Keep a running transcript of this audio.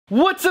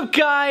What's up,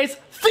 guys?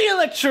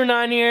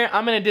 TheElectro9 here.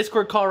 I'm in a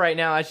Discord call right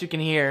now, as you can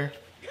hear.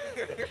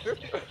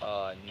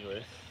 I knew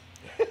it.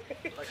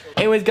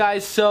 Anyways,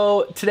 guys,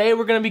 so today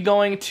we're gonna be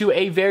going to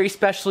a very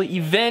special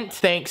event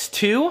thanks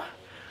to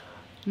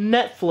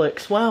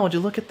Netflix. Wow, would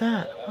you look at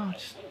that? Wow,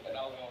 just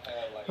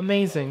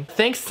amazing.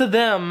 Thanks to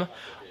them,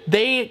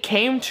 they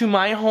came to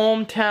my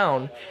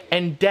hometown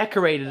and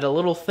decorated a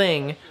little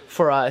thing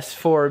for us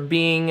for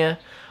being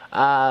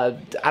I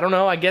don't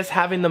know, I guess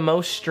having the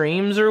most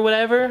streams or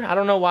whatever. I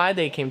don't know why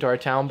they came to our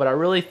town, but I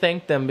really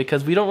thank them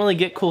because we don't really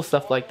get cool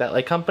stuff like that.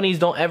 Like, companies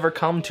don't ever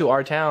come to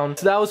our town.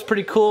 So that was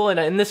pretty cool, and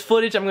in this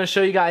footage, I'm going to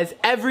show you guys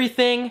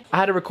everything. I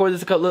had to record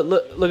this.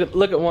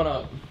 Look at one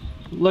up.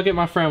 Look at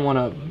my friend one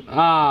up.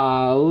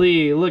 Ah,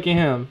 Lee, look at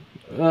him.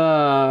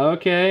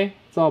 Okay.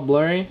 It's all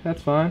blurry.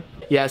 That's fine.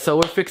 Yeah, so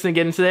we're fixing to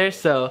get into there,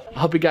 so I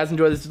hope you guys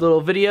enjoy this little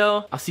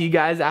video. I'll see you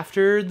guys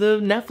after the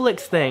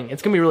Netflix thing.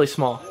 It's gonna be really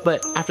small,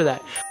 but after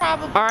that.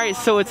 Alright,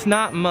 so it's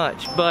not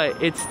much,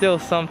 but it's still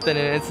something,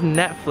 and it's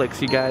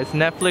Netflix, you guys.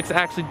 Netflix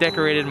actually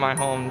decorated my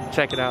home.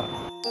 Check it out.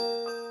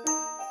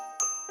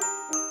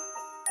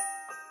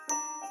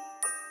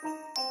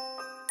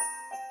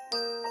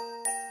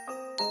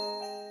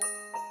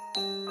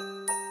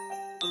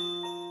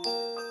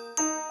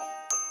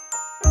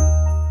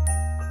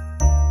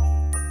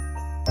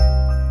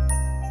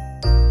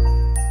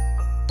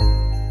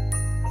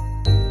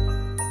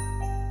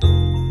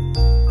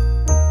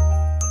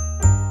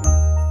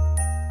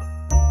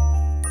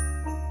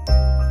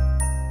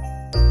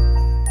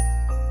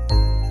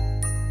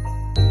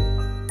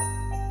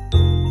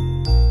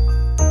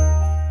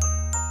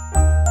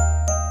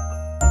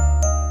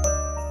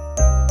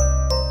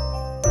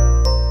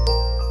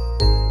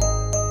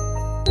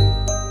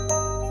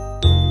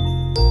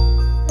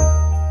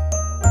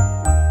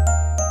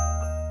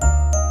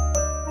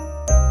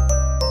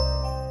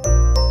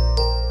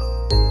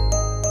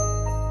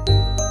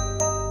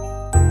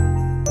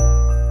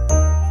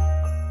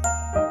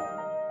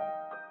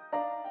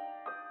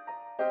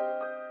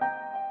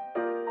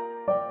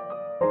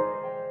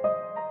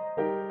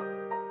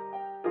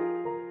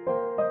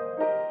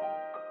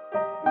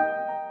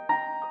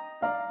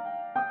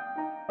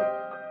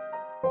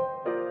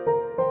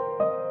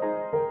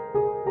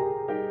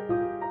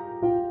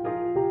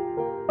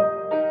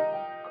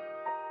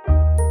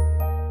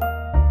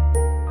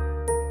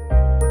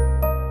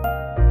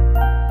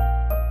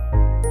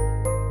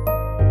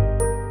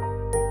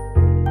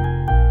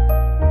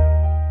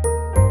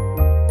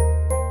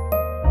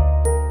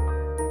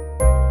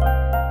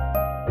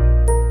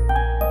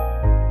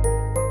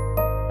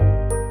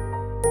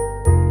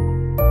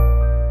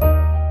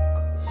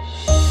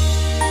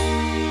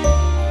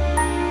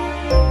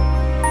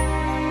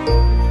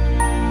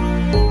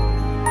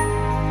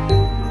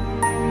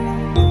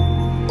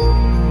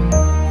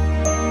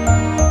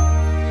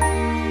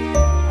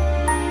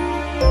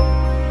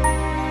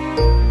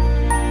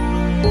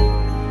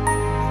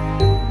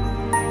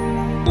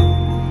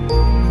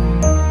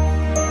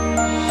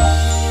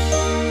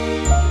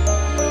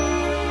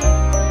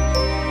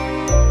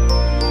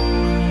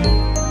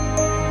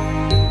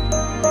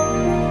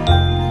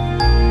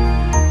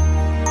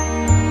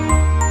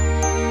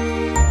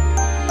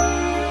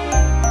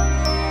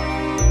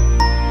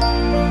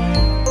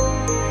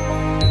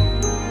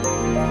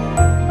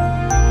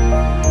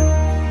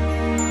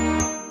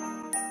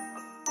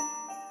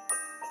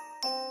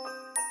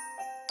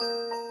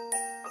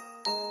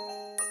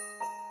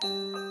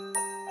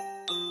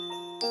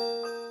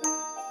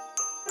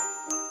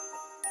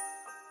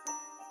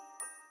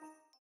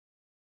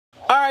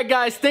 Alright,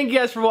 guys, thank you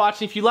guys for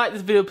watching. If you like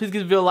this video, please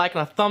give this video a like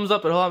and a thumbs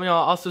up. It'll help me out.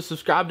 Also,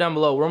 subscribe down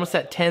below. We're almost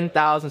at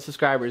 10,000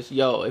 subscribers.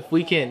 Yo, if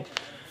we get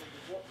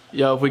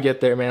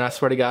there, man, I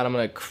swear to God, I'm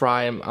gonna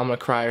cry. I'm gonna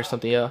cry or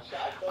something, yo.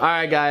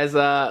 Alright, guys,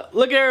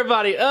 look at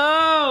everybody.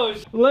 Oh,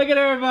 look at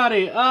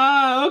everybody.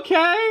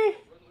 Okay.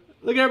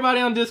 Look at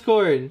everybody on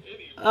Discord.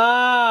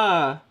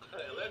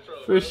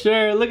 For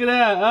sure. Look at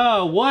that.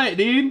 Oh, what,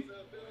 dude?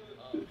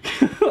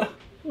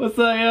 What's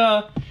up,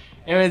 yo?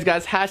 Anyways,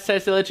 guys, hashtag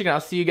TheElectro, and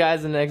I'll see you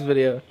guys in the next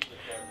video.